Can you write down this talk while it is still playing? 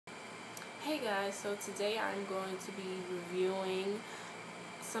Hey guys, so today I'm going to be reviewing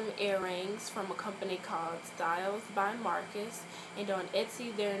some earrings from a company called Stylezbymarkcus, and on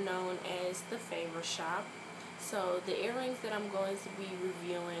Etsy they're known as the Favor Shop. So the earrings that I'm going to be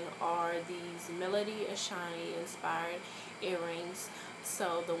reviewing are these Melody Ehsani inspired earrings.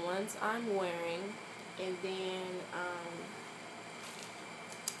 So the ones I'm wearing, and then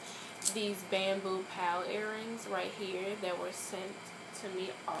these bamboo pal earrings right here that were sent to me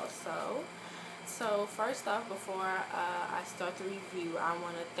also. So first off, before I start the review, I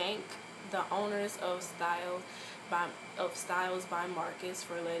want to thank the owners of Stylezbymarkcus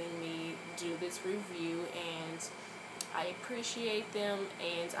for letting me do this review, and I appreciate them,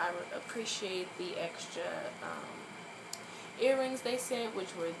 and I appreciate the extra earrings they sent,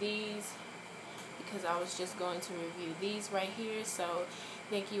 which were these, because I was just going to review these right here. So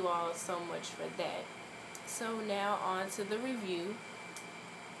thank you all so much for that. So now on to the review.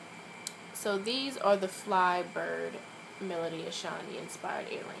 So these are the Fly Bird Melody Ehsani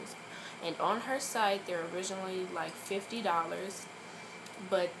inspired earrings, and on her site they're originally like $50,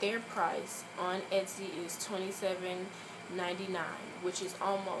 but their price on Etsy is $27.99, which is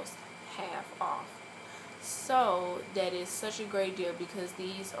almost half off. So that is such a great deal because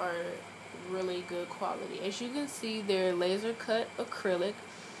these are really good quality. As you can see, they're laser cut acrylic,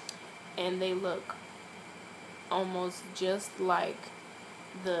 and they look almost just like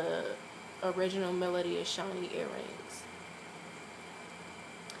the original Melody Ehsani earrings.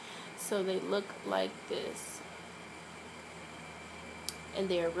 So they look like this, and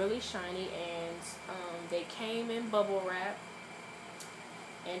they're really shiny, and they came in bubble wrap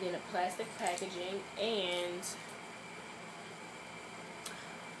and in a plastic packaging, and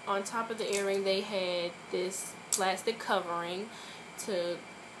on top of the earring they had this plastic covering to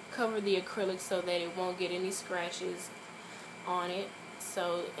cover the acrylic so that it won't get any scratches on it,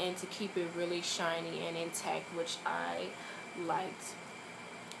 so, and to keep it really shiny and intact, which I liked,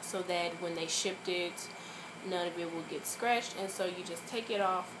 so that when they shipped it, none of it will get scratched. And so you just take it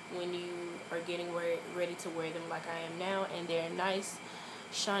off when you are getting ready to wear them, like I am now, and they're nice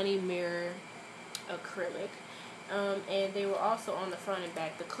shiny mirror acrylic. And they were also on the front and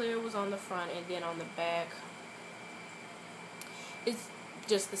back. The clear was on the front, and then on the back it's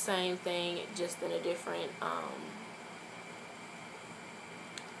just the same thing, just in a different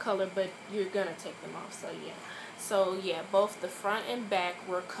color, but you're gonna take them off. So yeah, both the front and back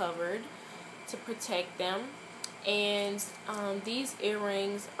were covered to protect them. And these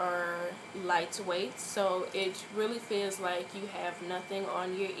earrings are lightweight, so it really feels like you have nothing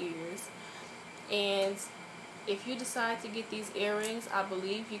on your ears. And if you decide to get these earrings, I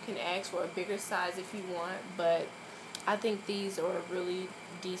believe you can ask for a bigger size if you want, but I think these are a really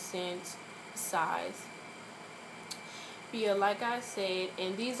decent size. But yeah, like I said,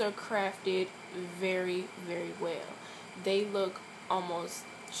 and these are crafted very, very well. They look almost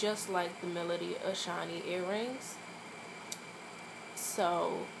just like the Melody Ehsani earrings.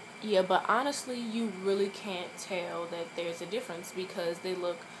 So yeah, but honestly, you really can't tell that there's a difference because they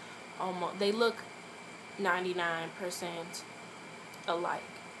look 99% alike.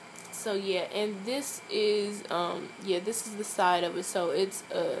 So yeah, and this is this is the side of it. So it's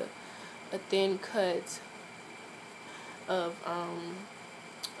a thin cut of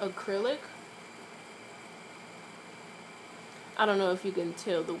acrylic. I don't know if you can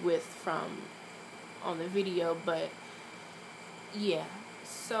tell the width from on the video, but yeah,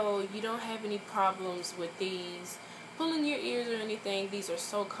 so you don't have any problems with these pulling your ears or anything. These are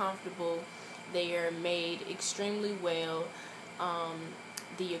so comfortable. They are made extremely well.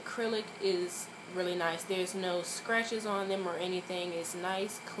 The acrylic is really nice. There's no scratches on them or anything. It's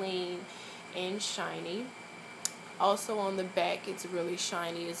nice, clean, and shiny. Also on the back, it's really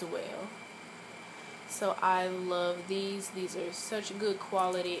shiny as well. So I love these. These are such good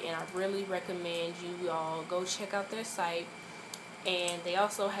quality, and I really recommend you all go check out their site. And they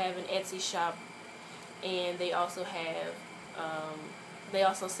also have an Etsy shop, and they also have they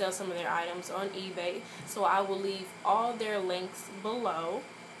also sell some of their items on eBay. So I will leave all their links below.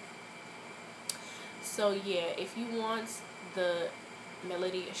 So yeah, if you want the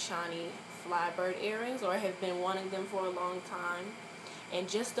Melody Ehsani Flybird earrings, or have been wanting them for a long time and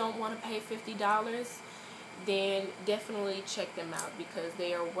just don't want to pay $50, then definitely check them out because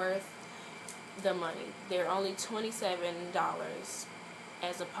they are worth the money. They're only $27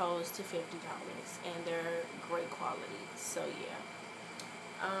 as opposed to $50, and they're great quality. So yeah,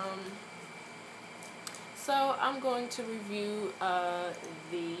 so I'm going to review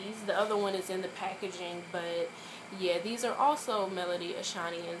these. The other one is in the packaging, but yeah, these are also Melody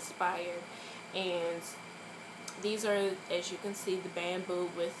Ehsani inspired, and these are, as you can see, the bamboo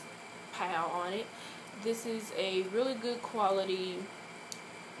with POW on it. This is a really good quality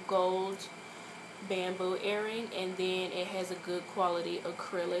gold bamboo earring, and then it has a good quality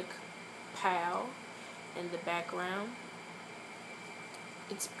acrylic POW in the background.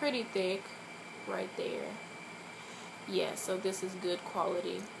 It's pretty thick right there. Yeah, so this is good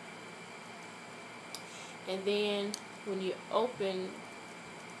quality. And then when you open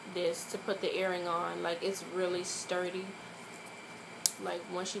this to put the earring on, like, it's really sturdy. Like,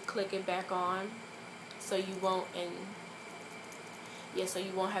 once you click it back on, so you won't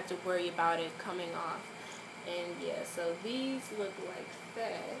have to worry about it coming off. And yeah, so these look like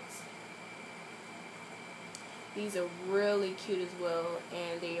that. These are really cute as well,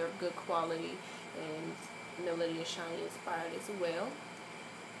 and they are good quality and Melody and Shiny inspired as well.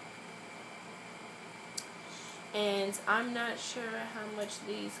 And I'm not sure how much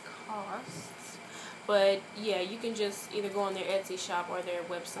these cost, but yeah, you can just either go on their Etsy shop or their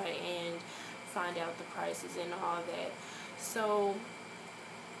website and find out the prices and all that. So,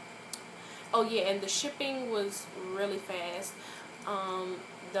 oh yeah, and the shipping was really fast.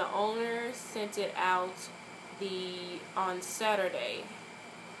 The owner sent it out on Saturday,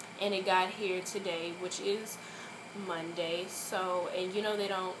 and it got here today, which is Monday. So, and you know they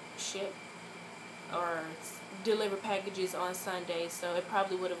don't ship or deliver packages on Sunday, so it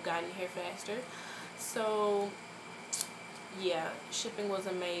probably would have gotten here faster. So yeah, shipping was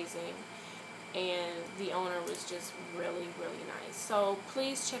amazing, and the owner was just really, really nice. So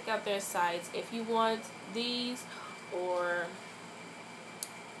please check out their sites if you want these or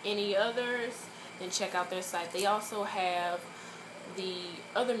any others. Then check out their site. They also have the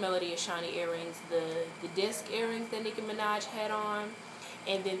other Melody and Shiny earrings, the disc earrings that Nicki Minaj had on,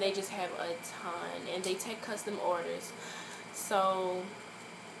 and then they just have a ton, and they take custom orders. So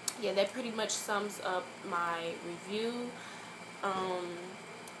yeah, that pretty much sums up my review.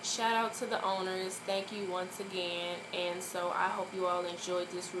 Shout out to the owners, thank you once again. And so I hope you all enjoyed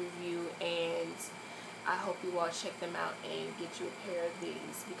this review, and I hope you all check them out and get you a pair of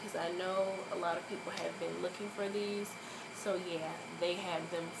these, because I know a lot of people have been looking for these. So yeah, they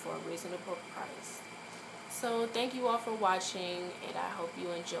have them for a reasonable price. So thank you all for watching, and I hope you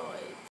enjoyed.